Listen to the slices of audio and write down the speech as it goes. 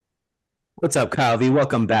What's up, Kyle V?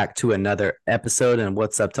 Welcome back to another episode. And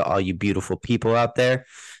what's up to all you beautiful people out there?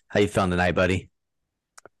 How you feeling tonight, buddy?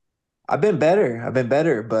 I've been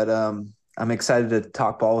better, but I'm excited to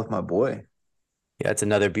talk ball with my boy. Yeah, it's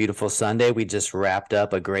another beautiful Sunday. We just wrapped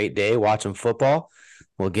up a great day watching football.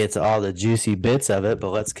 We'll get to all the juicy bits of it, but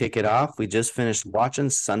let's kick it off. We just finished watching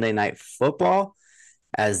Sunday night football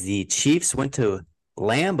as the Chiefs went to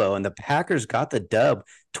Lambeau and the Packers got the dub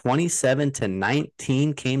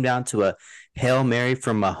 27-19. Came down to a Hail Mary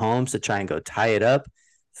from Mahomes to try and go tie it up.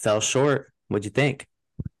 Fell short. What'd you think?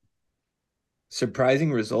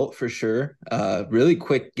 Surprising result for sure. Really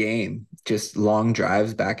quick game, just long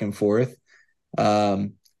drives back and forth.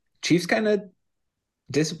 Um, Chiefs kind of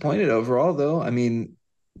disappointed overall, though. I mean,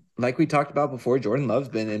 like we talked about before, Jordan Love's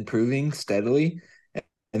been improving steadily,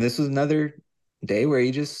 and this was another day where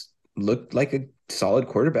he just looked like a solid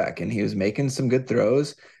quarterback, and he was making some good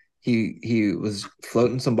throws. He was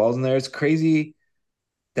floating some balls in there. It's crazy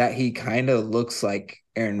that he kind of looks like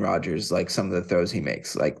Aaron Rodgers, like some of the throws he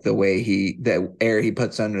makes, like the air he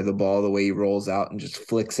puts under the ball, the way he rolls out and just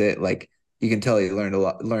flicks it. Like you can tell he learned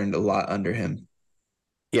a lot under him.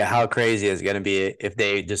 Yeah, how crazy is it going to be if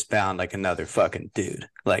they just found like another fucking dude,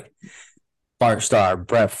 like Bart Starr,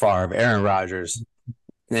 Brett Favre, Aaron Rodgers,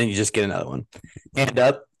 and then you just get another one. Hand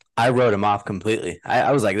up, I wrote him off completely.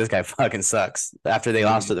 I was like, this guy fucking sucks after they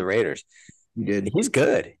lost to the Raiders. He did. He's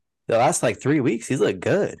good. The last like 3 weeks, he's looked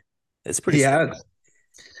good. It's pretty He scary. has.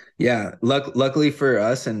 Yeah. Luckily for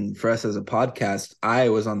us and for us as a podcast, I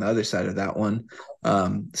was on the other side of that one.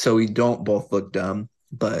 So we don't both look dumb.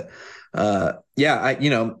 But yeah,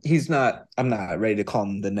 he's not I'm not ready to call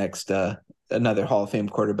him the next another Hall of Fame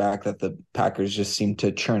quarterback that the Packers just seem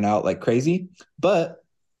to churn out like crazy. But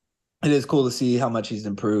it is cool to see how much he's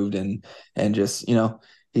improved and just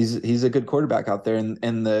he's a good quarterback out there,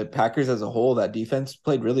 and the Packers as a whole, that defense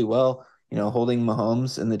played really well. Holding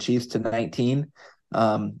Mahomes and the Chiefs to 19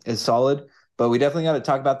 is solid. But we definitely got to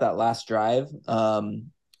talk about that last drive.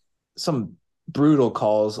 Some brutal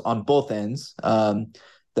calls on both ends.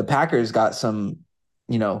 The Packers got some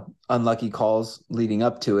unlucky calls leading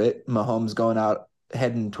up to it. Mahomes going out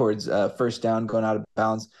heading towards first down, going out of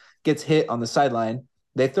bounds, gets hit on the sideline.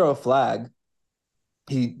 They throw a flag.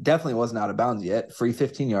 He definitely wasn't out of bounds yet. Free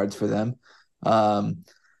 15 yards for them. Um,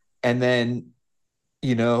 and then,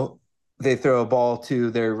 you know, they throw a ball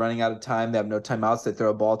to, they're running out of time. They have no timeouts. They throw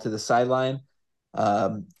a ball to the sideline.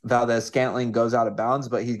 Valdez Scantling goes out of bounds,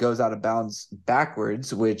 but he goes out of bounds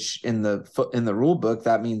backwards, which in the rule book,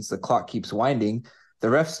 that means the clock keeps winding. The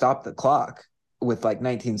ref stopped the clock with like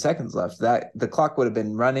 19 seconds left. That the clock would have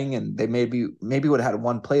been running, and they maybe would have had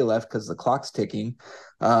one play left because the clock's ticking.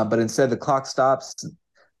 But instead, the clock stops.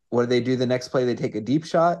 What do they do the next play? They take a deep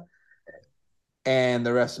shot, and the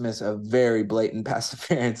refs miss a very blatant pass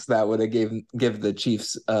interference that would have give the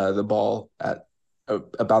Chiefs the ball at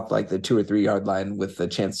about like the 2 or 3 yard line with the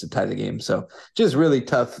chance to tie the game. So just really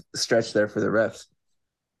tough stretch there for the refs.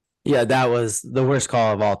 Yeah, that was the worst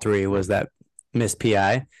call of all three was that missed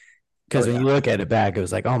PI. Oh Because when yeah. you look at it back, it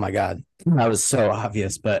was like, oh my God, that was so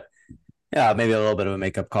obvious. But yeah, maybe a little bit of a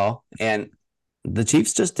makeup call. And the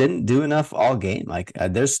Chiefs just didn't do enough all game. Like,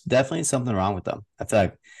 there's definitely something wrong with them. I feel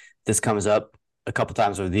like this comes up a couple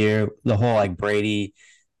times over the year. The whole like Brady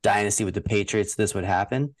dynasty with the Patriots, this would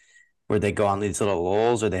happen where they go on these little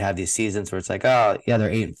lulls or they have these seasons where it's like, oh, yeah, they're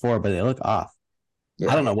 8-4, but they look off. I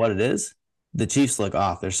Yeah. don't know what it is. The Chiefs look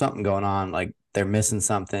off. There's something going on. Like, they're missing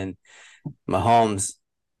something. Mahomes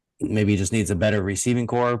maybe just needs a better receiving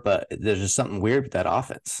core, but there's just something weird with that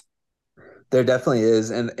offense. There definitely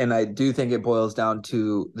is, and I do think it boils down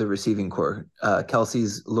to the receiving core.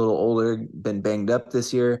 Kelsey's a little older, been banged up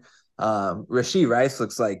this year. Rashee Rice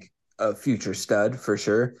looks like a future stud for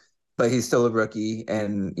sure, but he's still a rookie,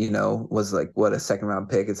 and was like what, a second round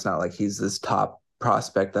pick. It's not like he's this top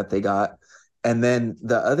prospect that they got. And then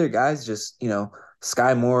the other guys, just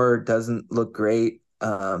Sky Moore doesn't look great.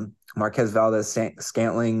 Marquez Valdez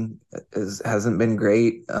Scantling hasn't been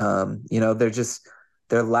great.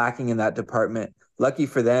 They're lacking in that department. Lucky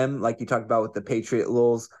for them, like you talked about with the Patriot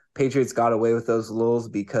lulls, Patriots got away with those lulls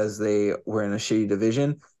because they were in a shitty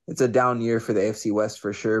division. It's a down year for the AFC West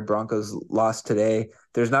for sure. Broncos lost today.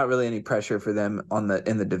 There's not really any pressure for them in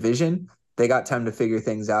the division. They got time to figure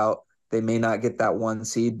things out. They may not get that one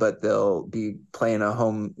seed, but they'll be playing a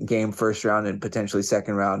home game first round and potentially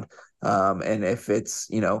second round. And if it's,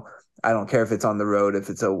 I don't care if it's on the road, if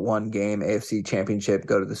it's a one game AFC championship,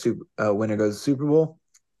 go to the winner goes to the Super Bowl.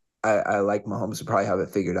 I like Mahomes to probably have it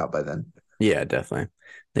figured out by then. Yeah, definitely.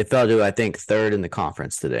 They fell to, I think, third in the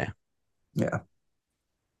conference today. Yeah.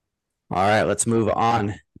 All right, let's move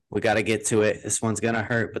on. We got to get to it. This one's going to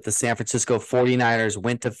hurt. But the San Francisco 49ers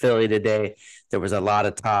went to Philly today. There was a lot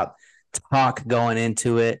of talk going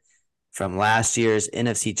into it from last year's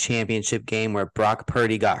NFC Championship game where Brock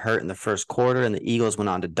Purdy got hurt in the first quarter and the Eagles went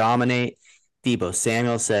on to dominate. Deebo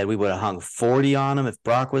Samuel said we would have hung 40 on him if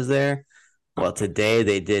Brock was there. Well, today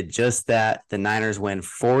they did just that. The Niners win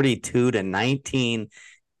 42-19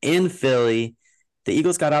 in Philly. The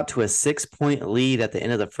Eagles got out to a 6-point lead at the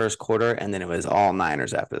end of the first quarter, and then it was all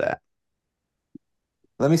Niners after that.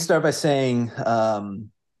 Let me start by saying the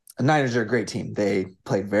Niners are a great team. They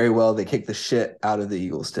played very well. They kicked the shit out of the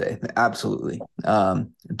Eagles today. Absolutely.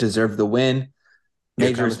 Deserved the win.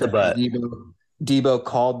 Major respect to Deebo. Deebo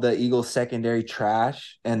called the Eagles secondary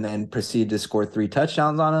trash and then proceeded to score 3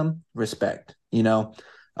 touchdowns on them. Respect.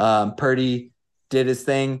 Purdy did his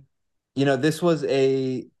thing. This was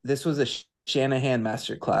a Shanahan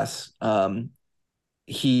masterclass.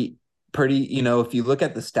 Purdy, if you look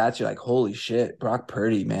at the stats, you're like, holy shit, Brock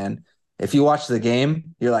Purdy, man. If you watch the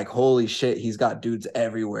game, you're like, holy shit, he's got dudes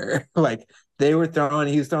everywhere. Like he was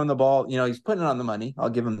throwing the ball, he's putting it on the money. I'll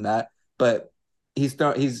give him that. But he's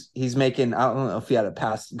making, I don't know if he had a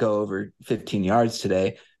pass go over 15 yards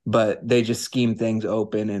today, but they just scheme things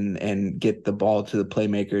open and get the ball to the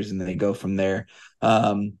playmakers and they go from there.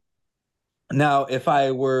 Now, if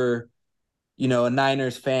I were, a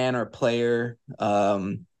Niners fan or player,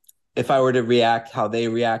 if I were to react how they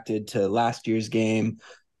reacted to last year's game,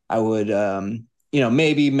 I would,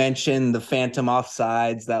 maybe mention the phantom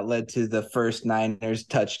offsides that led to the first Niners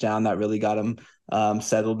touchdown that really got him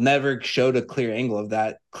settled. Never showed a clear angle of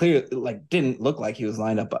that. Didn't look like he was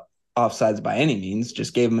lined up offsides by any means.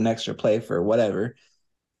 Just gave him an extra play for whatever.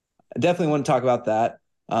 I definitely want to talk about that.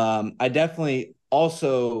 I definitely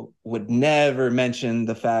also would never mention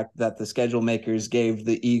the fact that the schedule makers gave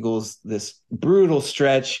the Eagles this brutal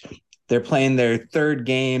stretch. They're playing their third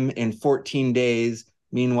game in 14 days.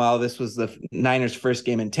 Meanwhile, this was the Niners' first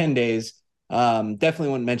game in 10 days. Definitely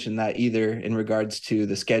wouldn't mention that either in regards to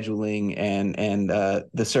the scheduling and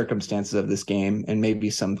the circumstances of this game and maybe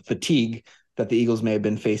some fatigue that the Eagles may have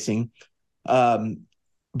been facing.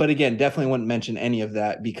 But again, definitely wouldn't mention any of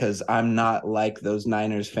that because I'm not like those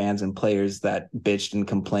Niners fans and players that bitched and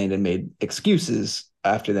complained and made excuses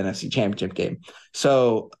after the NFC Championship game.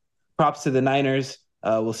 So props to the Niners.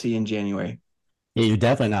 We'll see you in January. Yeah, you're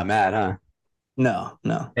definitely not mad, huh? No.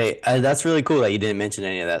 Hey, that's really cool that you didn't mention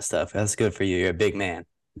any of that stuff. That's good for you. You're a big man.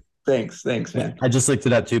 Thanks, man. I just looked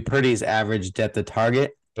it up too. Purdy's average depth of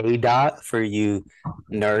target, ADOT, for you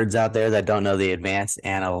nerds out there that don't know the advanced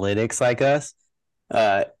analytics like us.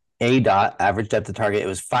 ADOT, average depth of target, it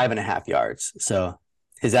was 5.5 yards. So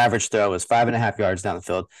his average throw was 5.5 yards down the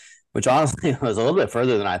field, which honestly was a little bit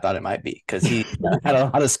further than I thought it might be because he had a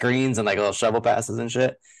lot of screens and like little shovel passes and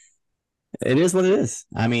shit. It is what it is.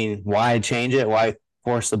 I mean, why change it? Why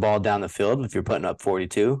force the ball down the field if you're putting up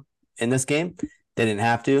 42 in this game? They didn't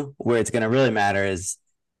have to. Where it's going to really matter is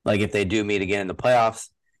like if they do meet again in the playoffs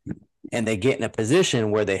and they get in a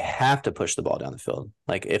position where they have to push the ball down the field.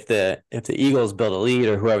 Like if the Eagles build a lead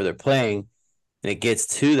or whoever they're playing and it gets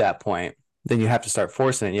to that point, then you have to start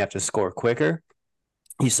forcing it. You have to score quicker.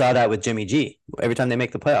 You saw that with Jimmy G. Every time they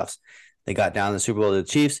make the playoffs, they got down in the Super Bowl to the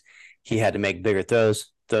Chiefs. He had to make bigger throws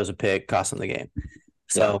a pick, cost him the game.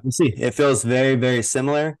 So we'll see. It feels very, very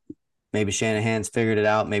similar. Maybe Shanahan's figured it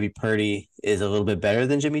out. Maybe Purdy is a little bit better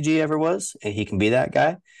than Jimmy G ever was, and he can be that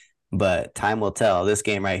guy. But time will tell. This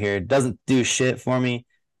game right here doesn't do shit for me.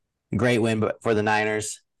 Great win for the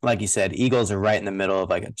Niners. Like you said, Eagles are right in the middle of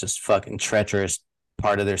like a just fucking treacherous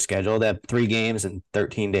part of their schedule. They have 3 games in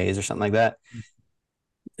 13 days or something like that.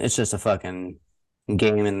 It's just a fucking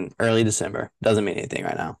game in early December. Doesn't mean anything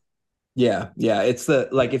right now. Yeah. It's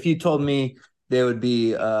if you told me they would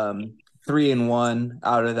be 3-1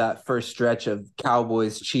 out of that first stretch of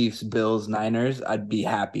Cowboys, Chiefs, Bills, Niners, I'd be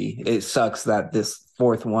happy. It sucks that this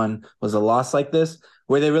fourth one was a loss like this.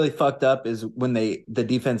 Where they really fucked up is when the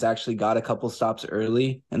defense actually got a couple stops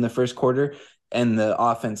early in the first quarter and the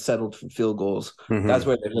offense settled for field goals. Mm-hmm. That's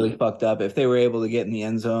where they really fucked up. If they were able to get in the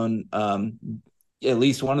end zone at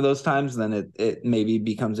least one of those times, then it maybe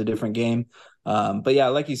becomes a different game. But yeah,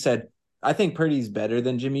 like you said, I think Purdy's better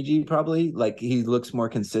than Jimmy G probably. Like he looks more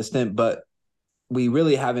consistent, but we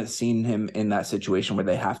really haven't seen him in that situation where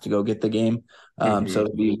they have to go get the game. So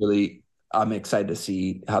I'm excited to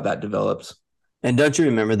see how that develops. And don't you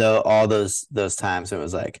remember though, all those times it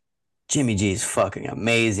was like, Jimmy G's fucking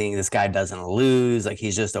amazing. This guy doesn't lose. Like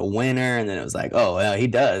he's just a winner. And then it was like, oh, well, he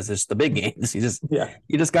does. It's the big games. You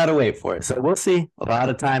just got to wait for it. So we'll see. A lot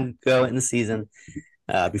of time to go in the season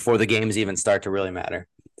before the games even start to really matter.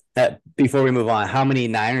 Before we move on, how many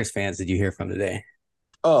Niners fans did you hear from today?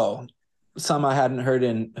 Oh, some I hadn't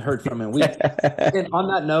heard from in weeks. And on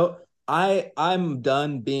that note, I'm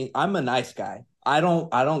done being. I'm a nice guy. I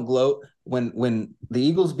don't gloat when the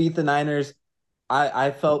Eagles beat the Niners.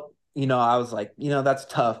 I felt, I was like, that's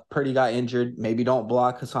tough. Purdy got injured. Maybe don't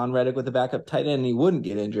block Hassan Reddick with a backup tight end. He wouldn't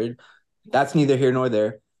get injured. That's neither here nor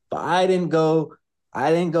there. But I didn't go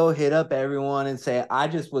hit up everyone and say I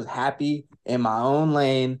just was happy in my own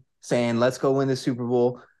lane saying let's go win the Super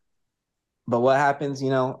Bowl. But what happens,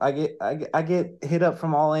 I get hit up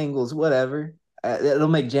from all angles, whatever. It'll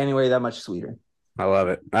make January that much sweeter. I love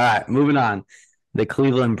it. All right, moving on. The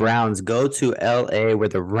Cleveland Browns go to LA where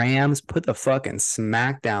the Rams put the fucking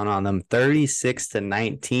smackdown on them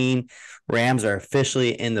 36-19. Rams are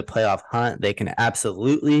officially in the playoff hunt. They can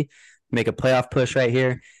absolutely make a playoff push right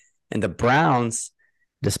here. And the Browns,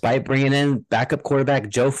 despite bringing in backup quarterback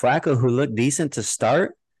Joe Flacco, who looked decent to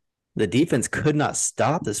start, the defense could not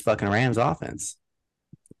stop this fucking Rams offense.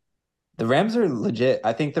 The Rams are legit.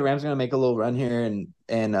 I think the Rams are gonna make a little run here and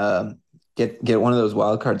get one of those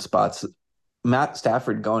wild card spots. Matt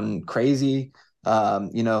Stafford going crazy.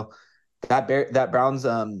 That Browns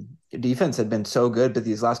defense had been so good, but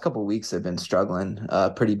these last couple of weeks have been struggling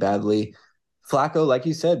pretty badly. Flacco, like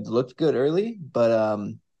you said, looked good early, but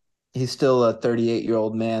he's still a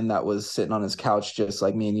 38-year-old man that was sitting on his couch just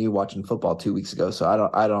like me and you watching football 2 weeks ago. So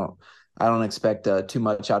I don't expect too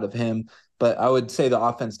much out of him. But I would say the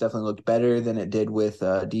offense definitely looked better than it did with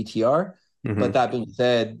DTR. Mm-hmm. But that being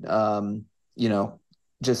said, you know,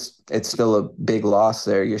 just it's still a big loss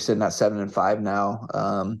there. You're sitting at 7-5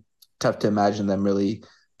 now. Tough to imagine them really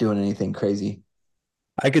doing anything crazy.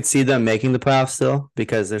 I could see them making the playoffs still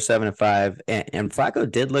because they're 7-5, and Flacco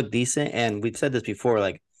did look decent. And we've said this before,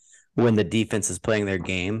 like when the defense is playing their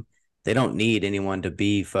game, they don't need anyone to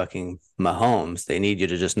be fucking Mahomes. They need you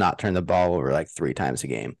to just not turn the ball over like 3 times a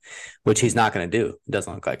game, which he's not going to do. It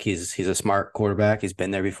doesn't look like he's a smart quarterback. He's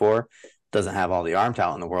been there before. Doesn't have all the arm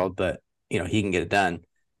talent in the world, but he can get it done.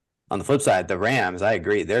 On the flip side, the Rams, I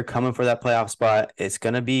agree, they're coming for that playoff spot. It's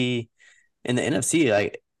going to be in the NFC,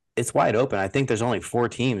 like it's wide open. I think there's only 4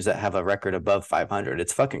 teams that have a record above 500.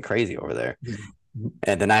 It's fucking crazy over there.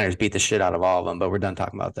 And the Niners beat the shit out of all of them, but we're done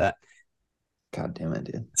talking about that. God damn it,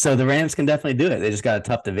 dude. So the Rams can definitely do it. They just got a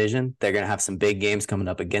tough division. They're going to have some big games coming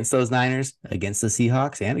up against those Niners, against the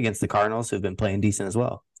Seahawks, and against the Cardinals, who've been playing decent as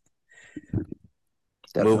well.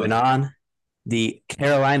 Definitely. Moving on, the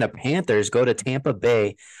Carolina Panthers go to Tampa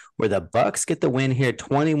Bay, where the Bucks get the win here,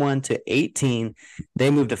 21-18.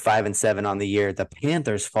 They move to 5-7 on the year. The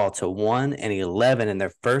Panthers fall to 1-11 in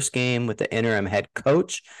their first game with the interim head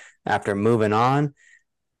coach after moving on.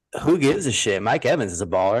 Who gives a shit? Mike Evans is a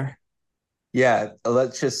baller. Yeah,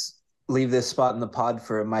 let's just leave this spot in the pod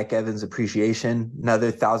for Mike Evans appreciation.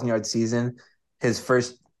 Another 1,000-yard season. His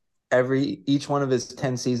first each one of his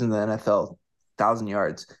 10 seasons in the NFL, 1,000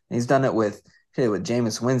 yards. And he's done it with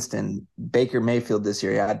Jameis Winston, Baker Mayfield this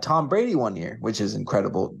year. He had Tom Brady one year, which is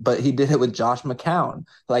incredible. But he did it with Josh McCown.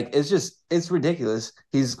 Like it's ridiculous.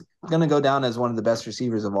 He's gonna go down as one of the best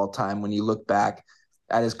receivers of all time when you look back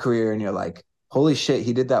at his career and you're like, holy shit,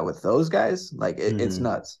 he did that with those guys. Like it's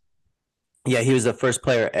nuts. Yeah, he was the first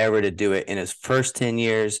player ever to do it in his first 10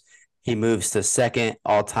 years. He moves to second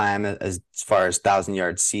all time as far as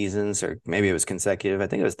 1,000-yard seasons, or maybe it was consecutive. I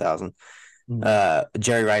think it was 1,000.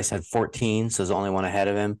 Jerry Rice had 14, so is the only one ahead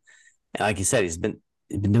of him. And like you said, he's been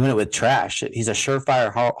doing it with trash. He's a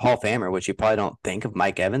surefire Hall of Famer, which you probably don't think of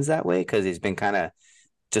Mike Evans that way because he's been kind of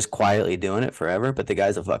just quietly doing it forever. But the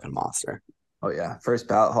guy's a fucking monster. Oh yeah, first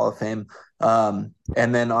ballot Hall of Fame. And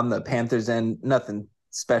then on the Panthers end, nothing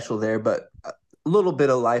special there, but a little bit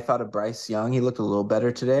of life out of Bryce Young. He looked a little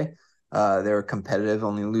better today. They were competitive,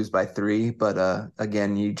 only lose by 3, but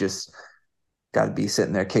again, you just got to be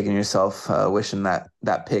sitting there kicking yourself, wishing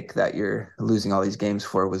that pick that you're losing all these games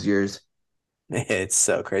for was yours. It's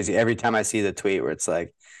so crazy. Every time I see the tweet where it's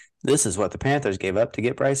like, this is what the Panthers gave up to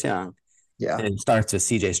get Bryce Young. Yeah. And it starts with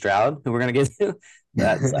CJ Stroud, who we're going to get to.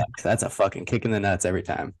 That sucks. That's a fucking kick in the nuts every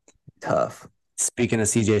time. Tough. Speaking of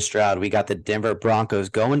CJ Stroud, we got the Denver Broncos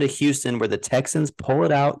going to Houston where the Texans pull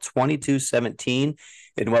it out 22-17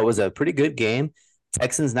 in what was a pretty good game.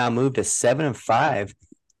 Texans now move to 7-5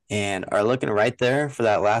 and are looking right there for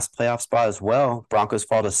that last playoff spot as well. Broncos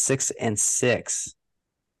fall to 6-6.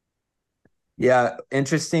 Yeah,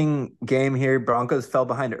 interesting game here. Broncos fell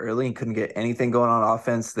behind early and couldn't get anything going on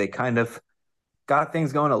offense. They kind of got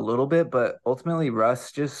things going a little bit, but ultimately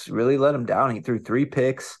Russ just really let them down. He threw 3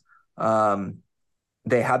 picks.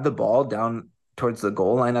 They had the ball down towards the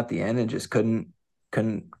goal line at the end and just couldn't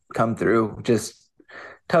come through. Just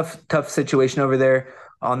tough situation over there.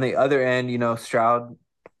 On the other end, Stroud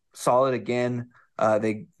solid again.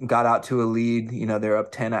 They got out to a lead. They're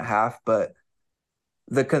up 10 at half, but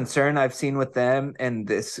the concern I've seen with them, and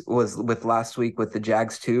this was with last week with the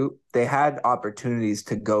Jags too, they had opportunities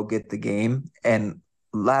to go get the game. And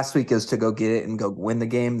last week is to go get it and go win the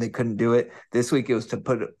game. They couldn't do it. This week it was to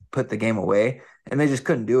put the game away, and they just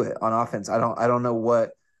couldn't do it on offense. I don't know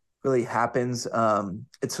what really happens.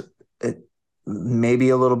 It maybe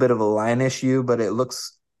a little bit of a line issue, but it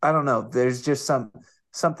looks, I don't know. There's just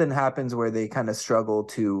something happens where they kind of struggle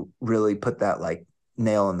to really put that like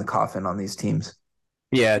nail in the coffin on these teams.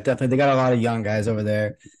 Yeah, definitely. They got a lot of young guys over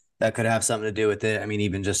there that could have something to do with it. I mean,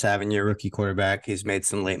 even just having your rookie quarterback, he's made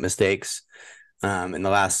some late mistakes in the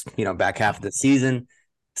last, back half of the season.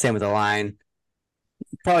 Same with the line.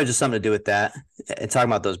 Probably just something to do with that. And talking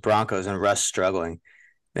about those Broncos and Russ struggling.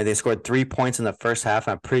 They scored 3 points in the first half.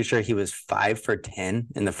 I'm pretty sure he was 5 for 10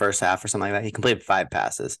 in the first half or something like that. He completed 5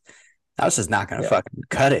 passes. I was just not going to fucking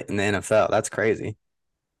cut it in the NFL. That's crazy.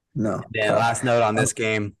 No, And tough. last note on this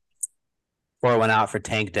game, 4 went out for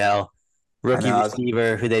Tank Dell, I rookie know.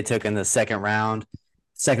 receiver who they took in the second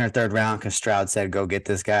or third round, because Stroud said, go get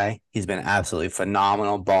this guy. He's been absolutely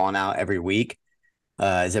phenomenal, balling out every week.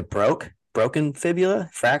 Is it broken fibula,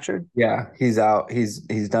 fractured? Yeah, he's out. He's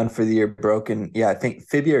done for the year. Broken. Yeah, I think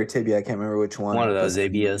fibia or tibia. I can't remember which One one. of But those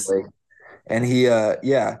ABs. and he,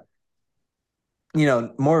 yeah,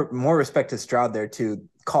 more respect to Stroud there too,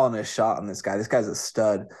 calling a shot on this guy. This guy's a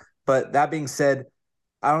stud. But that being said,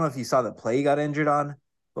 I don't know if you saw the play he got injured on,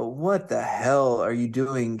 but what the hell are you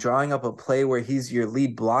doing drawing up a play where he's your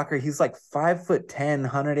lead blocker? He's like 5'10",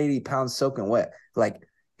 180 pounds soaking wet. Like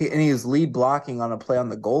and he was lead blocking on a play on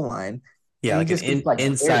the goal line. Yeah, And he like an just gets like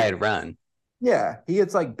buried. inside run. Yeah, he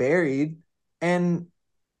gets like buried and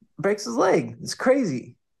breaks his leg. It's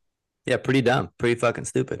crazy. Yeah, pretty dumb, pretty fucking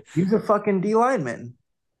stupid. He's a fucking D lineman.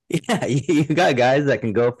 Yeah, you got guys that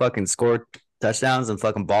can go fucking score touchdowns and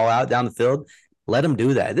fucking ball out down the field. Let them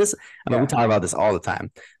do that. I mean, we Yeah, talk about this all the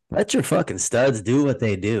time. Let your fucking studs do what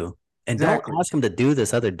they do, and don't exactly. ask them to do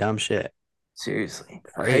this other dumb shit. Seriously,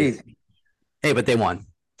 Crazy. crazy. Hey, but they won.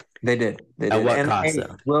 They did. They At did. what And cost, hey,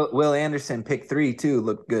 though? Will Anderson pick three too.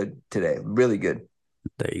 Looked good today. Really good.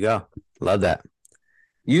 There you go. Love that.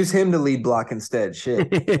 Use him to lead block instead. Shit.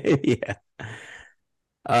 Yeah.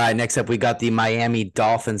 All right. Next up, we got the Miami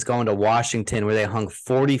Dolphins going to Washington, where they hung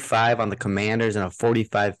 45 on the Commanders in a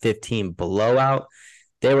 45-15 blowout.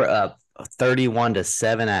 They were up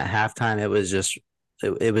 31-7 at halftime. It was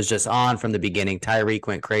just on from the beginning. Tyreek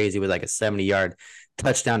went crazy with like a 70-yard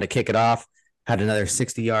touchdown to kick it off. Had another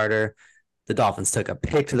 60-yarder. The Dolphins took a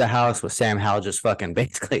pick to the house with Sam Howell just fucking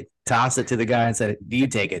basically tossed it to the guy and said, "You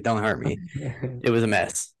take it. Don't hurt me." It was a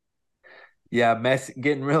mess. Yeah,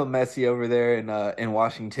 getting real messy over there in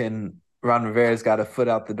Washington. Ron Rivera's got a foot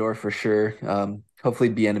out the door for sure. Hopefully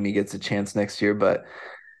Bieniemy gets a chance next year, but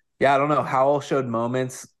yeah, I don't know. Howell showed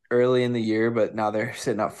moments early in the year, but now they're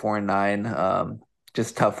sitting at 4-9.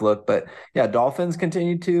 Just tough look. But yeah, Dolphins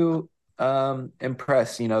continue to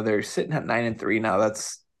impress. They're sitting at 9-3 now.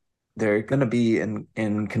 They're going to be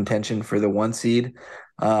in contention for the 1 seed,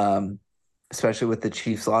 especially with the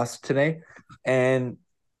Chiefs loss today. And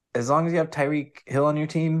as long as you have Tyreek Hill on your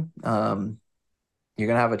team, you're going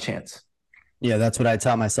to have a chance. Yeah, that's what I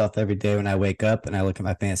tell myself every day when I wake up and I look at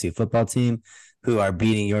my fantasy football team, who are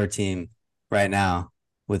beating your team right now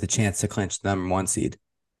with a chance to clinch the #1 seed.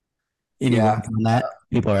 Any Yeah. words on that?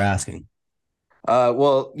 People are asking.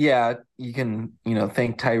 Well, yeah, you can,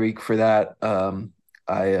 thank Tyreek for that.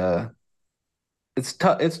 I It's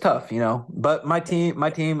tough. It's tough, But my team,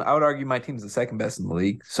 I would argue my team's the second best in the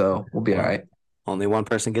league, so we'll be all Well, right. only one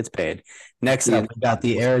person gets paid. Next See, up, we got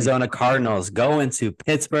the Arizona Cardinals going to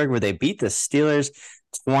Pittsburgh, where they beat the Steelers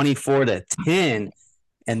 24-10,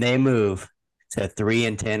 and they move to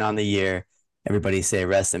 3-10 on the year. Everybody say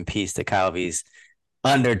rest in peace to Calvi's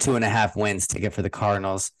under 2.5 wins ticket for the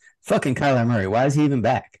Cardinals. Fucking Kyler Murray. Why is he even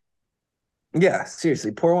back? yeah,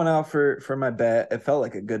 seriously, pour one out for my bet. It felt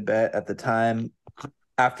like a good bet at the time.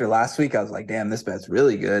 After last week, I was like, damn, this bet's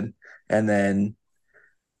really good. And then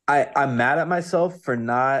I'm mad at myself for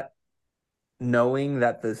not knowing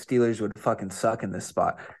that the Steelers would fucking suck in this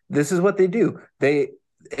spot. This is what they do.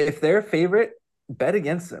 If they're a favorite, bet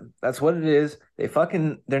against them. That's what it is.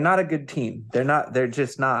 They're not a good team. They're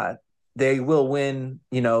just not. They will win,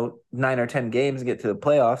 9 or 10 games and get to the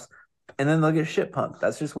playoffs, and then they'll get shit pumped.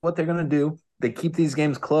 That's just what they're gonna do. They keep these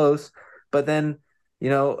games close, but then,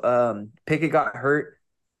 Pickett got hurt.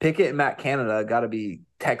 Pickett and Matt Canada got to be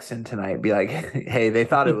texting tonight. Be like, hey, they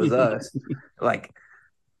thought it was us. Like,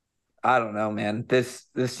 I don't know, man. This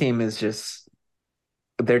team is just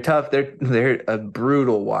they're tough. They're a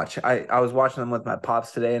brutal watch. I was watching them with my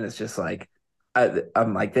pops today, and it's just like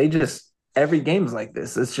I'm like, they just every game's like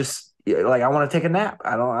this. It's just like I want to take a nap.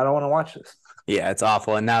 I don't want to watch this. Yeah, it's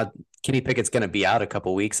awful. And now Kenny Pickett's going to be out a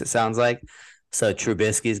couple weeks, it sounds like. So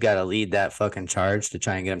Trubisky's got to lead that fucking charge to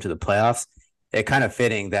try and get him to the playoffs. It kind of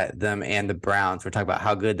fitting that them and the Browns, we're talking about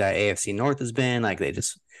how good that AFC North has been. Like they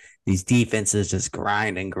just, these defenses just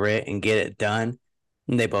grind and grit and get it done.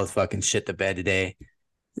 And they both fucking shit the bed today.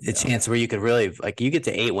 A Yeah. chance where you could really, like, you get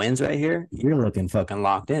to 8 wins right here, you're looking fucking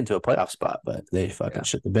locked into a playoff spot, but they fucking Yeah.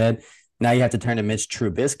 shit the bed. Now you have to turn to Mitch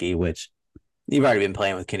Trubisky, which you've already been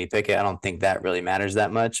playing with Kenny Pickett. I don't think that really matters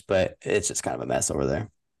that much, but it's just kind of a mess over there.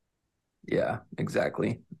 Yeah,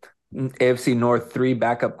 exactly. AFC North, three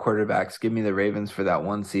backup quarterbacks. Give me the Ravens for that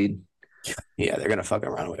one seed. Yeah, they're gonna fucking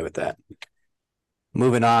run away with that.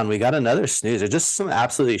 Moving on, we got another snoozer. Just some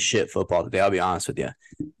absolutely shit football today. I'll be honest with you.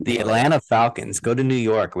 The Oh yeah. Atlanta Falcons go to New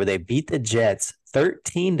York where they beat the Jets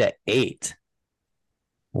 13-8.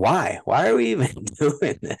 Why? Why are we even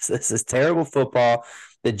doing this? This is terrible football.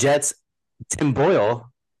 The Jets, Tim Boyle,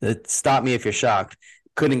 stop me if you're shocked,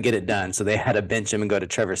 couldn't get it done. So they had to bench him and go to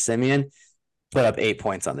Trevor Simeon, put up 8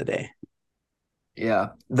 points on the day. Yeah.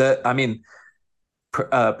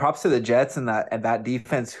 Props to the Jets and that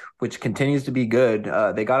defense, which continues to be good.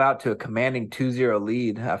 They got out to a commanding 2-0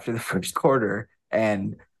 lead after the first quarter,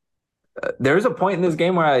 and there was a point in this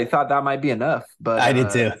game where I thought that might be enough, but I did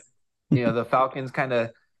too. the Falcons kind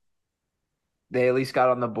of they at least got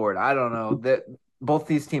on the board. I don't know that both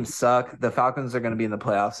these teams suck. The Falcons are going to be in the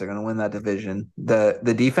playoffs. They're going to win that division. The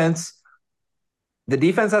defense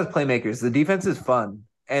has playmakers. The defense is fun,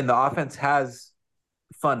 and the offense has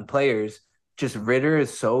fun players. Just Ritter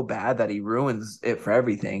is so bad that he ruins it for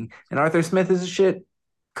everything. And Arthur Smith is a shit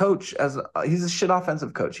coach. He's a shit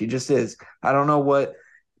offensive coach. He just is. I don't know what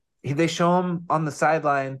they show him on the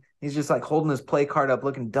sideline. He's just like holding his play card up,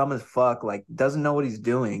 looking dumb as fuck, like doesn't know what he's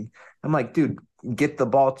doing. I'm like, dude, get the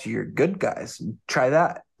ball to your good guys. Try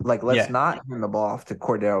that. Like, let's Yeah. not hand the ball off to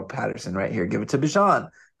Cordero Patterson right here. Give it to Bijan.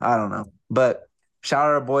 I don't know. But shout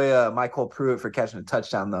out our boy Michael Pruitt for catching a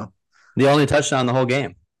touchdown, though. The only touchdown the whole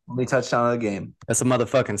game. Only touchdown of the game. That's a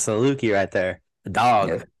motherfucking Saluki right there. A Yeah.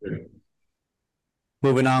 dog.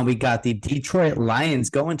 Moving on, we got the Detroit Lions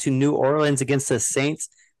going to New Orleans against the Saints.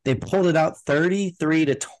 They pulled it out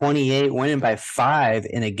 33-28, winning by 5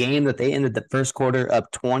 in a game that they ended the first quarter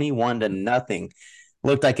up 21-0.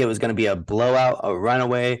 Looked like it was going to be a blowout, a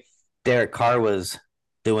runaway. Derek Carr was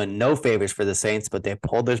doing no favors for the Saints, but they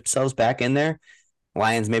pulled themselves back in there.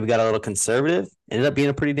 Lions maybe got a little conservative. Ended up being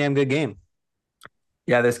a pretty damn good game.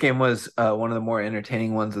 Yeah, this game was one of the more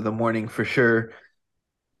entertaining ones of the morning for sure.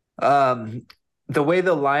 Um, the way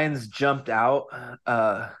the Lions jumped out,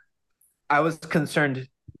 I was concerned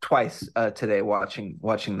twice today watching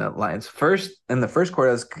the Lions. First, in the first quarter,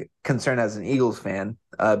 I was concerned as an Eagles fan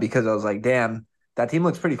because I was like, damn, that team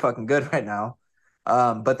looks pretty fucking good right now.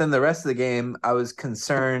 But then the rest of the game, I was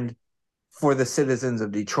concerned for the citizens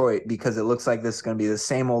of Detroit because it looks like this is going to be the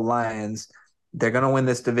same old Lions. They're going to win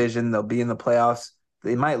this division. They'll be in the playoffs.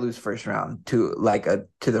 They might lose first round to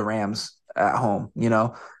the Rams at home.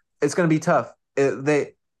 It's going to be tough.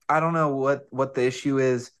 I don't know what the issue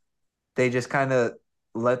is. They just kind of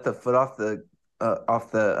let the foot off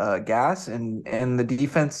the gas, and the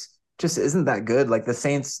defense just isn't that good. Like the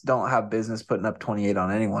Saints don't have business putting up 28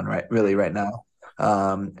 on anyone right now.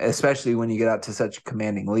 Especially when you get out to such a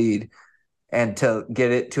commanding lead, and to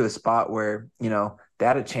get it to a spot where they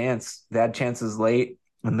had a chance. They had chances late,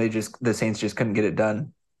 and the Saints just couldn't get it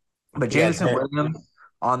done. But Yeah, Jameson Williams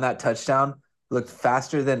on that touchdown looked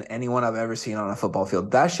faster than anyone I've ever seen on a football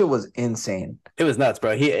field. That shit was insane. it was nuts,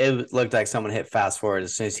 bro. It looked like someone hit fast forward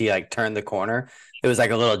as soon as he like turned the corner. It was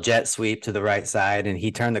like a little jet sweep to the right side, and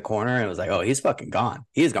he turned the corner and it was like, oh, he's fucking gone.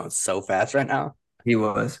 He is going so fast right now. He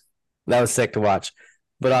was. That was sick to watch.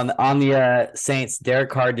 But on the Saints, Derek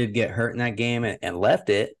Carr did get hurt in that game and left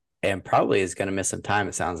it, and probably is going to miss some time.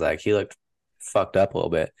 It sounds like he looked fucked up a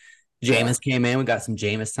little bit. Yeah. Jameis came in. We got some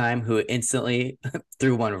Jameis time, who instantly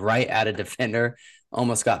threw one right at a defender,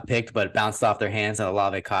 almost got picked, but it bounced off their hands, and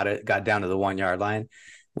Olave caught it, got down to the 1 yard line.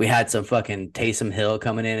 We had some fucking Taysom Hill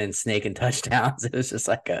coming in and snaking touchdowns. It was just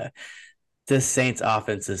like this Saints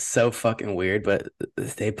offense is so fucking weird, but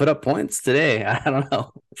they put up points today. I don't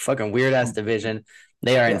know. Fucking weird ass division.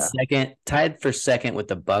 They are in Yeah. second, tied for second with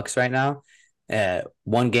the Bucks right now.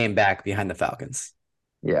 One game back behind the Falcons.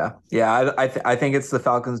 Yeah. Yeah. I think it's the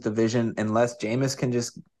Falcons division unless Jameis can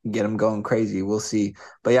just get them going crazy. We'll see.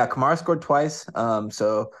 But yeah, Kamara scored twice.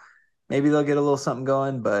 So maybe they'll get a little something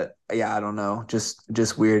going. But yeah, I don't know.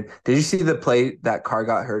 Just weird. Did you see the play that Carr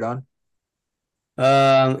got hurt on?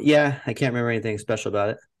 Yeah, I can't remember anything special about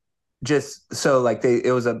it. just so like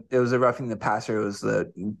it was a roughing the passer. It was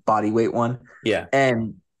the body weight one, Yeah.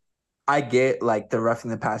 and I get like the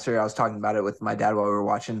roughing the passer. I was talking about it with my dad while we were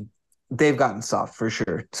watching. They've gotten soft for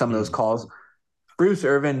sure. Some of those Mhm. calls. Bruce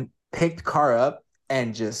Irvin picked Carr up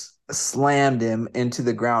and just slammed him into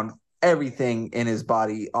the ground, everything in his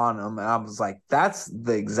body on him. And I was like, that's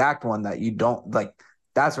the exact one that you don't like.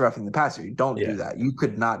 That's roughing the passer. You don't do Yeah. that. You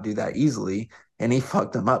could not do that easily. And he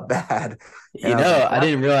fucked him up bad. And You I was know, like, I that,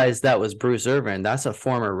 didn't realize that was Bruce Irvin. That's a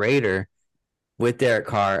former Raider with Derek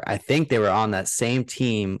Carr. I think they were on that same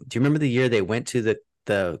team. Do you remember the year they went to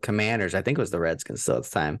the Commanders? I think it was the Redskins still at the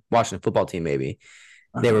time. Washington football team, maybe.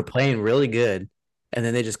 They were uh-huh. playing really good, and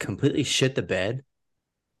then they just completely shit the bed.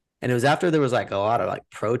 And it was after there was like a lot of like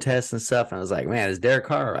protests and stuff. And I was like, man, is Derek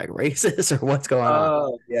Carr like racist or what's going on?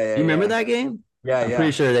 Oh, yeah, You yeah, remember yeah. that game? Yeah, I'm pretty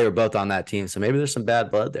yeah. sure they were both on that team. So maybe there's some bad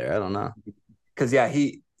blood there. I don't know. Because yeah,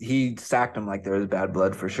 he sacked him like there was bad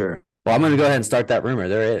blood for sure. Well, I'm going to go ahead and start that rumor.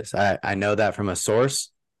 There is. I know that from a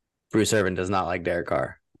source. Bruce Irvin does not like Derek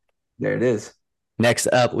Carr. There it is. Next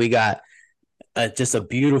up, we got just a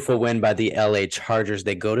beautiful win by the LA Chargers.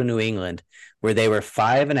 They go to New England where they were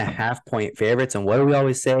 5.5 point favorites. And what do we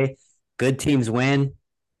always say? Good teams win.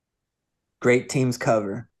 Great teams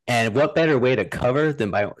cover. And what better way to cover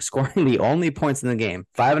than by scoring the only points in the game?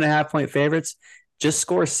 5.5 point favorites, just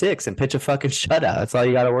score six and pitch a fucking shutout. That's all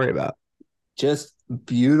you got to worry about. Just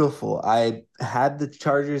beautiful. I had the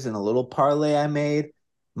Chargers in a little parlay I made,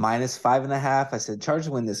 -5.5. I said Chargers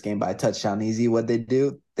win this game by a touchdown easy. What they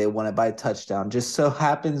do? They won it by a touchdown. Just so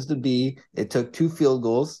happens to be it took two field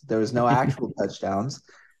goals. There was no actual touchdowns.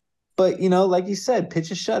 But like you said,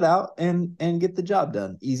 pitch a shutout and get the job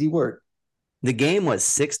done. Easy work. The game was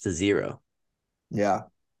 6-0. Yeah.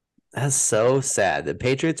 That's so sad. The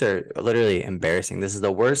Patriots are literally embarrassing. This is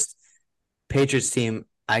the worst Patriots team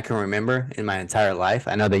I can remember in my entire life.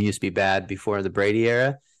 I know they used to be bad before the Brady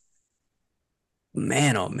era.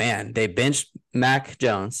 Man, oh man, they benched Mac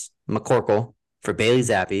Jones, McCorkle for Bailey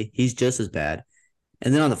Zappi. He's just as bad.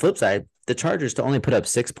 And then on the flip side, the Chargers to only put up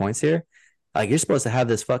 6 points here. Like you're supposed to have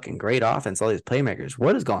this fucking great offense, all these playmakers.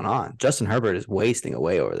 What is going on? Justin Herbert is wasting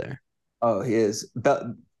away over there. Oh, he is.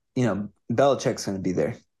 Belichick's going to be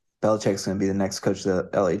there. Belichick's going to be the next coach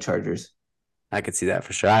of the LA Chargers. I could see that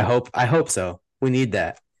for sure. I hope so. We need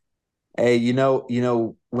that. Hey,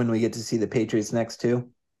 when we get to see the Patriots next too?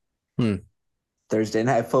 Hmm. Thursday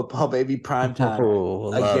night football, baby, prime time Oh,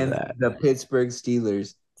 love against that. the Pittsburgh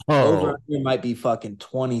Steelers. Over Oh, under might be fucking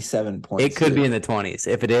 27 it points could be too. in the 20s.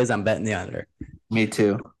 If it is, I'm betting the under. Me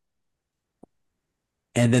too.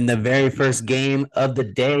 And then the very first game of the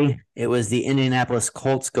day, it was the Indianapolis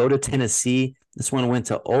Colts go to Tennessee. This one went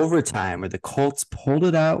to overtime where the Colts pulled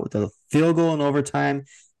it out with a field goal in overtime,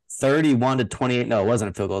 31-28. No, it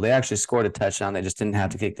wasn't a field goal. They actually scored a touchdown. They just didn't have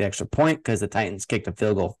to kick the extra point because the Titans kicked a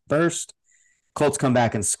field goal first. Colts come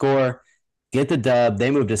back and score, get the dub. They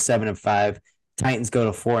move to 7-5. Titans go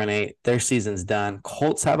to 4-8. Their season's done.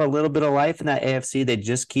 Colts have a little bit of life in that AFC. They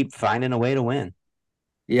just keep finding a way to win.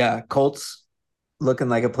 Yeah, Colts looking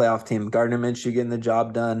like a playoff team. Gardner Minshew getting the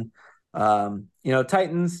job done.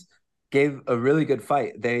 Titans gave a really good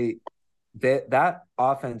fight. That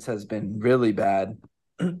offense has been really bad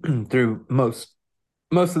through most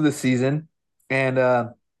of the season, and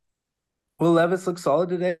Will Levis looks solid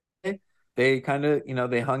today. They kind of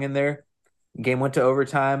they hung in there. Game went to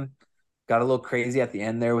overtime. Got a little crazy at the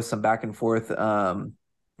end there with some back and forth.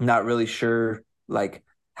 Not really sure like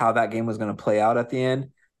how that game was going to play out at the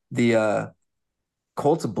end. The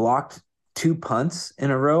Colts blocked two punts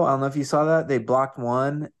in a row. I don't know if you saw that. They blocked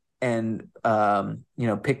one and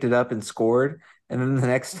picked it up and scored. And then the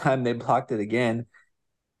next time they blocked it again.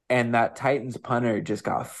 And that Titans punter just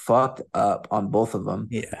got fucked up on both of them.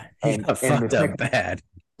 Yeah, he And got and the fucked up bad.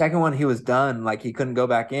 second one he was done, like he couldn't go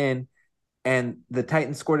back in. And the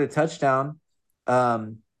Titans scored a touchdown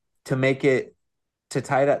um, to make it to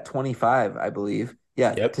tie it at 25, I believe.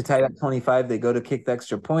 Yeah, Yep. to tie it at 25, they go to kick the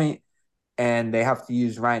extra point and they have to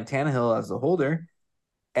use Ryan Tannehill as the holder.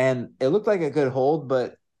 And it looked like a good hold,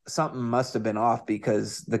 but something must have been off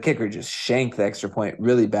because the kicker just shanked the extra point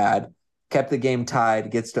really bad, kept the game tied,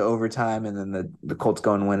 gets to overtime, and then the Colts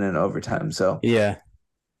go and win in overtime. So Yeah.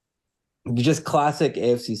 just classic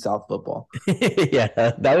AFC South football. Yeah,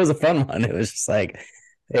 that was a fun one. It was just like,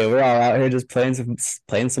 hey, we're all out here just playing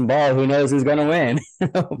some ball. Who knows who's gonna win?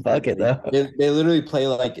 Fuck it though. They literally play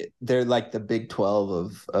like they're like the Big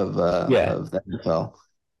 12 of Yeah, of the NFL.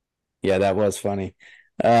 yeah, that was funny.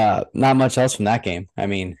 Not much else from that game. I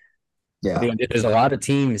mean, Yeah. there's a lot of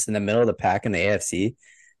teams in the middle of the pack in the AFC.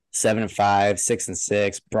 7-5,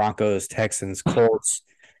 6-6, Broncos, Texans, Colts.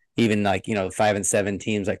 even like, 5-7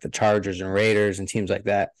 teams like the Chargers and Raiders and teams like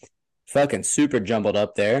that. Fucking super jumbled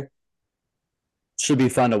up there. Should be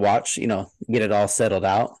fun to watch, get it all settled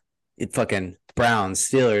out. It fucking Browns,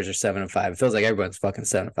 Steelers are 7-5. It feels like everyone's fucking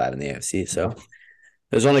 7-5 in the AFC. So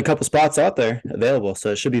there's only a couple spots out there available.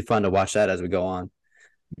 So it should be fun to watch that as we go on.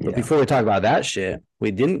 But Yeah. before we talk about that shit,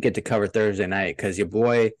 we didn't get to cover Thursday night because your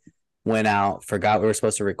boy went out, forgot we were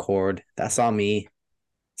supposed to record. That's on me.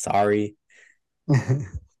 Sorry.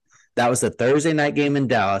 That was the Thursday night game in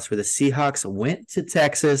Dallas where the Seahawks went to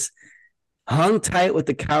Texas, hung tight with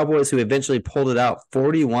the Cowboys, who eventually pulled it out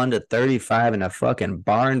 41-35 in a fucking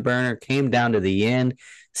barn burner, came down to the end.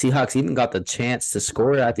 Seahawks even got the chance to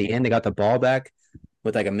score at the end. They got the ball back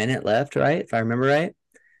with like a minute left, right? If I remember right.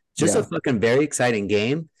 Just a Yeah. fucking very exciting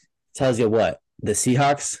game. Tells you what, the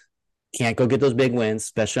Seahawks can't go get those big wins,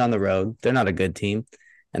 especially on the road. They're not a good team.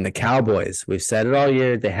 And the Cowboys, we've said it all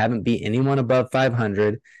year, they haven't beat anyone above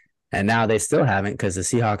 500. And now they still haven't because the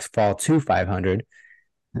Seahawks fall to 500.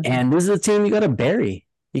 And this is a team you got to bury.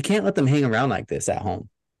 You can't let them hang around like this at home.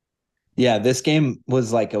 Yeah, this game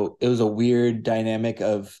was it was a weird dynamic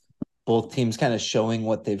of both teams kind of showing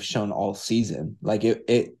what they've shown all season. Like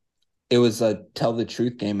it was a tell the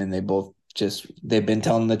truth game, and they've been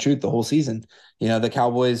telling the truth the whole season. The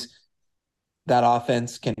Cowboys, that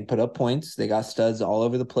offense can put up points. They got studs all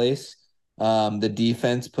over the place. The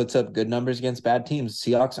defense puts up good numbers against bad teams.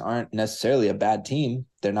 Seahawks aren't necessarily a bad team.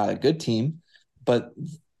 They're not a good team, but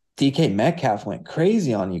DK Metcalf went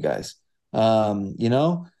crazy on you guys. Bland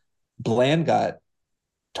got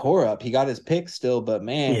tore up. He got his pick still, but Yeah.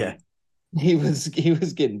 man, he was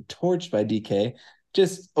getting torched by DK.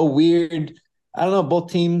 Just a weird, I don't know,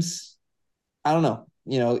 both teams, I don't know.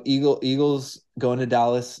 Eagles going to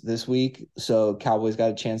Dallas this week, so Cowboys got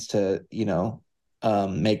a chance to,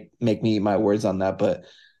 make me eat my words on that. But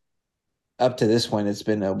up to this point, it's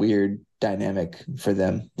been a weird dynamic for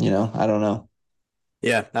them. I don't know.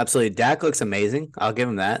 Yeah, absolutely. Dak looks amazing. I'll give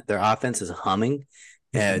him that. Their offense is humming.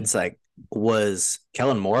 Yeah, Mm-hmm. it's like, was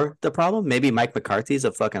Kellen Moore the problem? Maybe Mike McCarthy's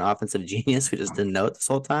a fucking offensive genius. We just didn't know it this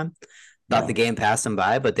whole time. Thought the No. game passed them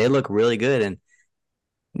by, but they look really good. And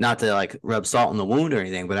not to like rub salt in the wound or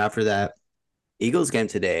anything, but after that Eagles game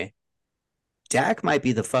today, Dak might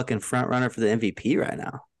be the fucking front runner for the MVP right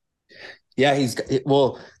now. Yeah,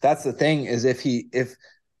 well. That's the thing is if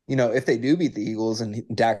they do beat the Eagles and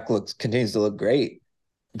Dak continues to look great,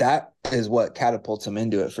 that is what catapults him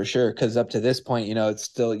into it for sure. Because up to this point, it's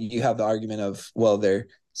still you have the argument of, well, they're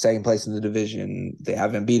second place in the division, they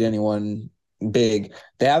haven't beat anyone big.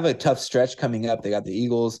 They have a tough stretch coming up. They got the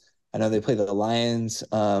Eagles. I know they play the Lions.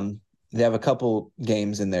 They have a couple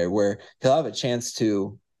games in there where he'll have a chance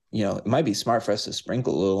to. It might be smart for us to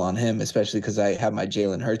sprinkle a little on him, especially because I have my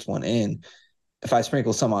Jalen Hurts one in. If I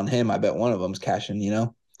sprinkle some on him, I bet one of them's cashing.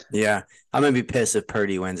 Yeah. I'm gonna be pissed if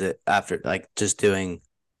Purdy wins it after like just doing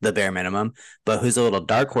the bare minimum. But who's a little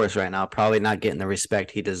dark horse right now, probably not getting the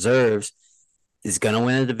respect he deserves, is gonna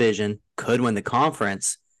win a division, could win the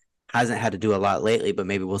conference, hasn't had to do a lot lately, but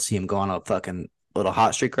maybe we'll see him go on a fucking little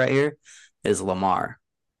hot streak right here, is Lamar.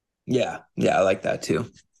 Yeah. Yeah. I like that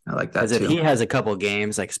too. I like that Because if he too. has a couple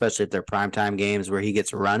games, like especially if they're primetime games where he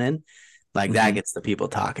gets running, like that Mm-hmm. gets the people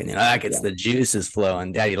talking, that gets Yeah. the juices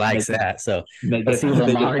flowing. Daddy likes They, that. So they let's get see they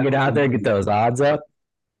get Lamar that get out one there, get seed. those odds up,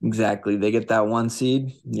 Exactly. They get that one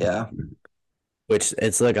seed. Yeah. which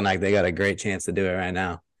it's looking like they got a great chance to do it right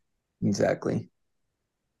now. Exactly.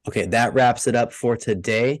 Okay, that wraps it up for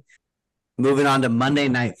today. Moving on to Monday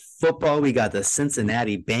Night Football, we got the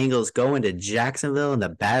Cincinnati Bengals going to Jacksonville in the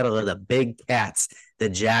battle of the big cats. The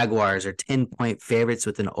Jaguars are 10-point favorites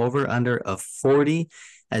with an over-under of 40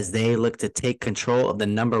 as they look to take control of the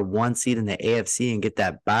number 1 seed in the AFC and get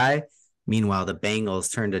that bye. Meanwhile, the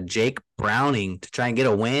Bengals turn to Jake Browning to try and get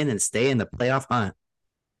a win and stay in the playoff hunt.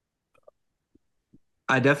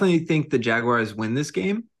 I definitely think the Jaguars win this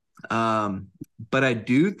game. But I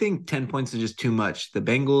do think 10 points is just too much. The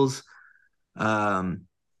Bengals,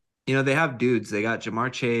 they have dudes. They got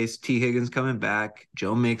Jamar Chase, T. Higgins coming back,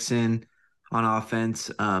 Joe Mixon on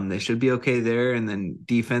offense. They should be okay there. And then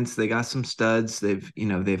defense, they got some studs.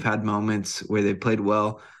 They've had moments where they've played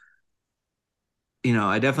well.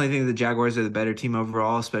 I definitely think the Jaguars are the better team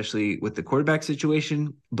overall, especially with the quarterback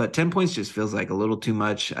situation. But 10 points just feels like a little too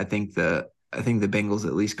much. I think the Bengals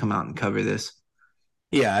at least come out and cover this.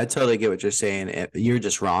 Yeah, I totally get what you're saying. You're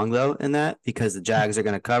just wrong, though, in that because the Jags are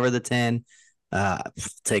going to cover the 10,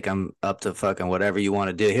 take them up to fucking whatever you want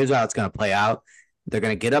to do. Here's how it's going to play out. They're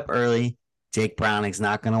going to get up early. Jake Browning's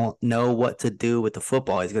not going to know what to do with the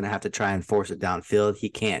football. He's going to have to try and force it downfield. He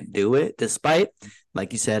can't do it, despite,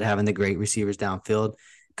 like you said, having the great receivers downfield.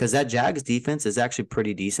 because that Jags defense is actually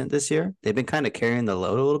pretty decent this year. They've been kind of carrying the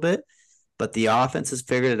load a little bit, but the offense has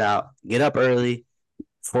figured it out. Get up early,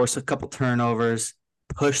 force a couple turnovers,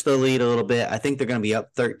 push the lead a little bit. I think they're going to be up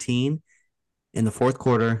 13 in the fourth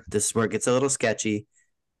quarter. This is where it gets a little sketchy.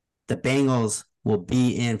 The Bengals will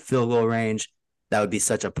be in field goal range. That would be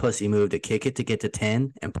such a pussy move to kick it to get to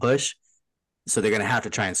 10 and push. So they're going to have to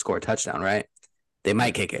try and score a touchdown, right? They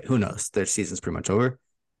might kick it. Who knows? Their season's pretty much over.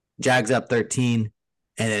 Jags up 13,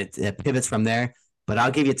 and it pivots from there. But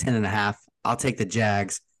I'll give you 10.5. I'll take the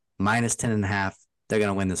Jags minus 10.5. They're going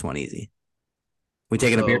to win this one easy. We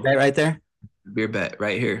taking a beer bet right there? Beer bet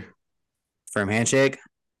right here. Firm handshake?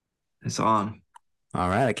 It's on. All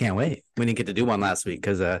right. I can't wait. We didn't get to do one last week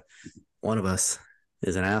because one of us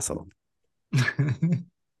is an asshole.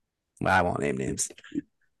 Well, I won't name names.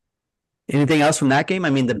 Anything else from that game? I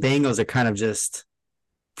mean, the Bengals are kind of just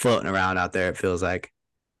floating around out there, it feels like.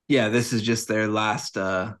 Yeah, this is just their last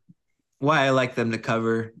why I like them to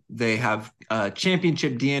cover. They have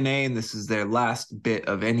championship DNA, and this is their last bit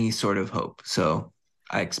of any sort of hope. So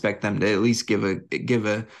I expect them to at least give a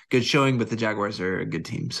good showing, but the Jaguars are a good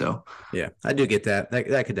team. So yeah, I do get that.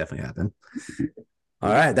 That could definitely happen.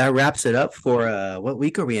 All right, that wraps it up for what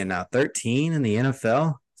week are we in now? 13 in the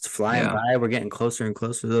NFL. It's flying by. We're getting closer and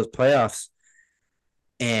closer to those playoffs.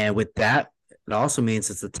 And with that, it also means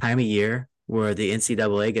it's the time of year where the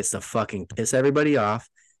NCAA gets to fucking piss everybody off.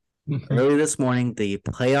 Early this morning, the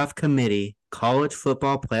playoff committee, college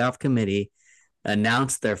football playoff committee,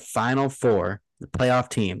 announced their final four, the playoff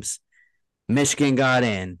teams. Michigan got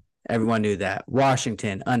in. Everyone knew that.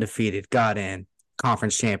 Washington, undefeated, got in.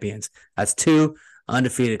 Conference champions. That's 2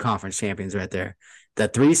 undefeated conference champions right there. The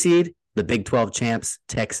 3 seed, the Big 12 champs,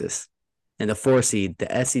 Texas. And the 4 seed,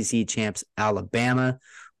 the SEC champs, Alabama,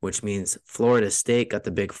 which means Florida State got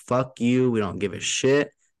the big fuck you. We don't give a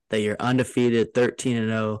shit that you're undefeated,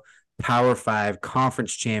 13-0, Power 5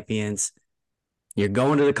 conference champions. You're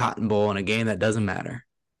going to the Cotton Bowl in a game that doesn't matter.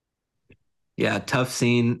 Yeah, tough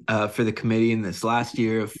scene for the committee in this last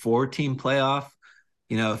year of 4-team playoff.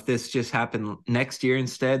 You know, if this just happened next year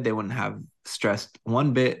instead, they wouldn't have stressed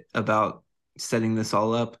one bit about setting this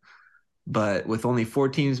all up. But with only 4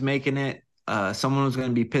 teams making it, someone was going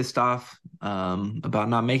to be pissed off about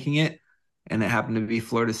not making it. And it happened to be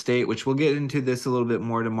Florida State, which we'll get into this a little bit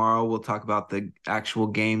more tomorrow. We'll talk about the actual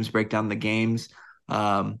games, break down the games.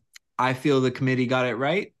 I feel the committee got it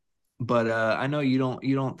right, but I know you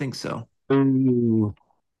don't think so. Ooh.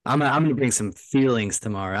 I'm gonna bring some feelings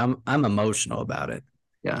tomorrow. I'm emotional about it.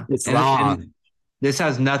 Yeah. It's long. And this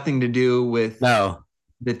has nothing to do with No.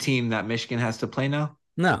 the team that Michigan has to play now.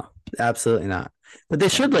 No, absolutely not. But they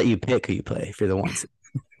should let you pick who you play if you're the ones.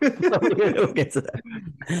 We'll get to that.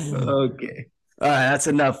 Okay. All right, that's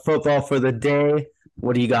enough football for the day.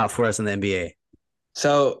 What do you got for us in the NBA?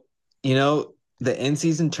 So, the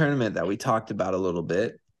in-season tournament that we talked about a little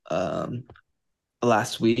bit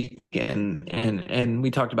last week, and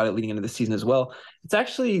we talked about it leading into the season as well. It's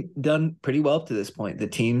actually done pretty well up to this point. The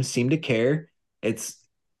teams seem to care.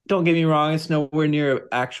 Don't get me wrong, it's nowhere near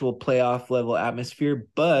actual playoff level atmosphere,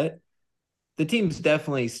 but the teams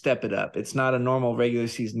definitely step it up. It's not a normal regular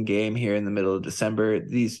season game here in the middle of December.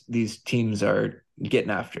 These teams are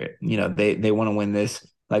getting after it. They want to win this.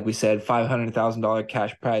 Like we said, $500,000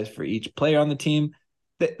 cash prize for each player on the team.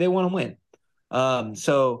 They want to win.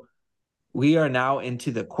 So we are now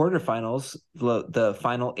into the quarterfinals, the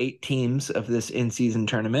final 8 teams of this in-season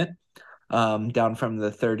tournament, down from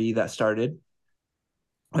the 30 that started.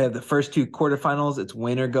 We have the first 2 quarterfinals. It's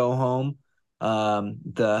win or go home.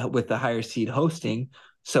 With the higher seed hosting.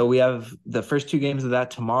 So we have the first 2 games of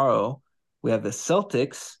that tomorrow. We have the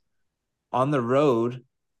Celtics on the road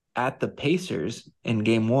at the Pacers in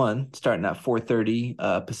game 1, starting at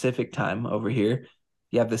 4:30 Pacific time over here.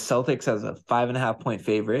 You have the Celtics as a 5.5-point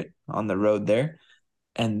favorite on the road there.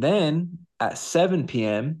 And then at 7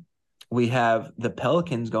 p.m., we have the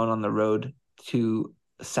Pelicans going on the road to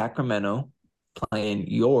Sacramento playing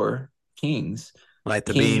your Kings. Like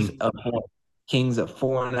the beam. Kings a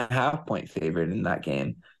 4.5-point favorite in that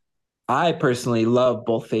game. I personally love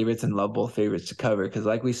both favorites and love both favorites to cover because,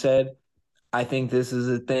 like we said, I think this is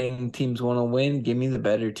a thing teams want to win. Give me the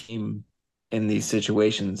better team in these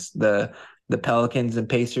situations. The Pelicans and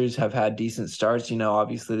Pacers have had decent starts.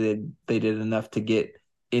 Obviously they did enough to get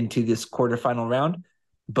into this quarterfinal round,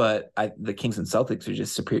 but the Kings and Celtics are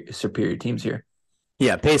just superior teams here.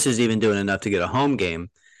 Yeah, Pacers even doing enough to get a home game.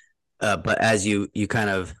 But as you kind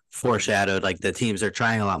of foreshadowed, like the teams are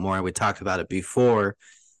trying a lot more. We talked about it before,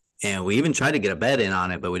 and we even tried to get a bet in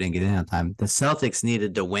on it, but we didn't get in on time. The Celtics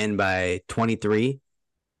needed to win by 23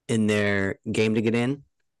 in their game to get in.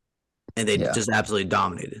 and they Yeah, just absolutely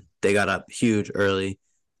dominated. They got up huge early.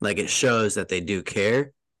 Like, it shows that they do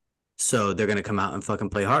care. So they're gonna come out and fucking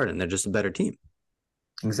play hard, and they're just a better team.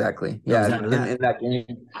 exactly. Comes Yeah, down to in that. that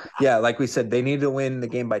game, yeah, like we said, they needed to win the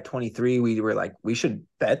game by 23. We were like, we should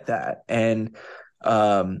bet that, and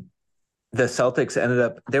um, the Celtics ended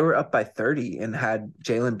up they were up by 30 and had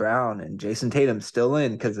Jaylen Brown and Jason Tatum still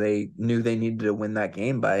in because they knew they needed to win that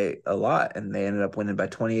game by a lot, and they ended up winning by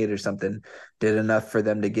 28 or something. Did enough for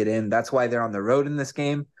them to get in. That's why they're on the road in this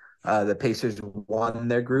game. The Pacers won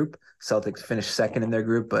their group. Celtics finished second in their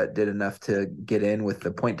group, but did enough to get in with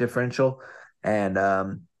the point differential. And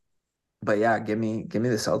but yeah, give me the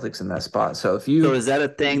Celtics in that spot. So if So you is that a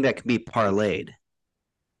thing that can be parlayed?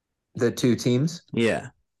 the two teams, Yeah.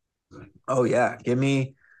 oh yeah, give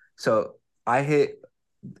me. So I hit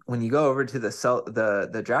when you go over to the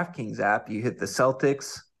DraftKings app, you hit the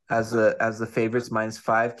Celtics as the favorites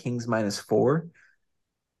 -5, Kings -4.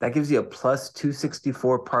 That gives you a plus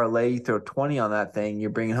 264 parlay. You throw 20 on that thing, you're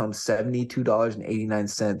bringing home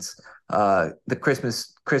 $72.89. The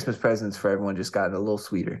Christmas presents for everyone just got a little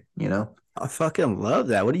sweeter, you know. I fucking love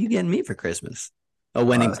that. What are you getting me for Christmas? A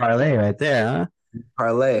winning Uh, parlay right there, huh?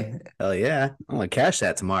 parlay. Hell yeah. I'm gonna cash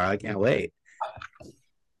that tomorrow. I can't wait.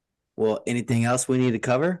 Well, anything else we need to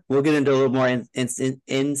cover? We'll get into a little more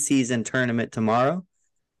in season tournament tomorrow.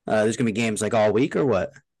 There's gonna be games like all week or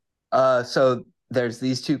what? So there's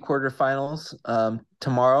these two quarterfinals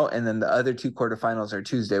tomorrow, and then the other two quarterfinals are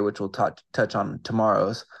Tuesday, which we'll touch on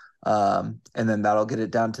tomorrow's. And then that'll get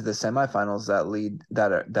it down to the semifinals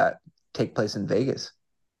that take place in Vegas.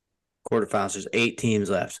 Quarterfinals. There's 8 teams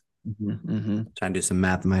left. Mm-hmm. Trying to do some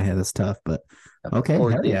math in my head. That's tough, but okay.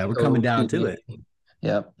 Four Hell teams yeah, we're coming go down to to it.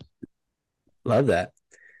 Yep. Love that.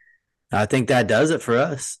 I think that does it for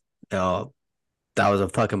us. Uh, that was a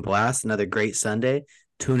fucking blast. Another great Sunday.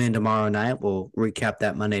 Tune in tomorrow night. We'll recap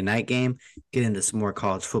that Monday night game, get into some more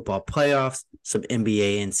college football playoffs, some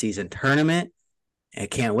NBA in season tournament. I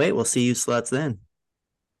can't wait. We'll see you sluts then.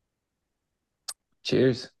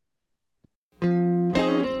 Cheers.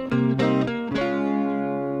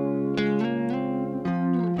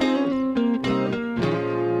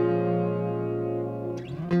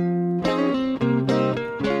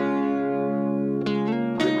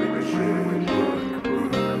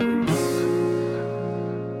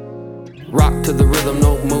 Rock to the rhythm,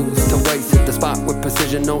 no moves to waste. Hit the spot with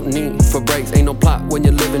precision, no need for breaks. Ain't no plot when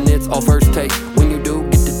you're living, it's all first take. When you do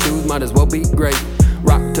get to choose, might as well be great.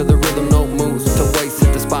 Rock to the rhythm, no moves to waste.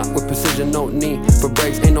 Hit the spot with precision, no need for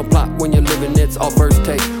breaks. Ain't no plot when you're living, it's all first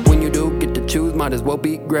take. When you do get to choose, might as well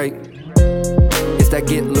be great. It's that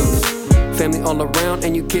get loose. Family all around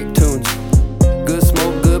and you kick tunes. Good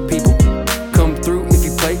smoke, good people. Come through if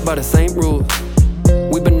you play by the same rules.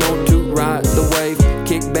 We've been known to ride the wave.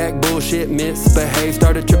 Kick back, bullshit, misbehave.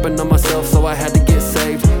 Started tripping on myself, so I had to get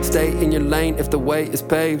saved. Stay in your lane if the way is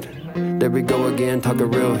paved. There we go again, talking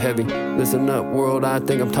real heavy. Listen up, world, I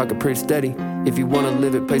think I'm talking pretty steady. If you wanna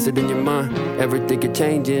live it, place it in your mind. Everything could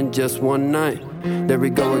change in just one night. There we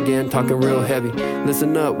go again, talking real heavy.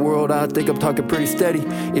 Listen up, world, I think I'm talking pretty steady.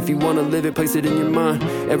 If you wanna live it, place it in your mind.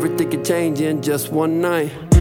 Everything could change in just one night.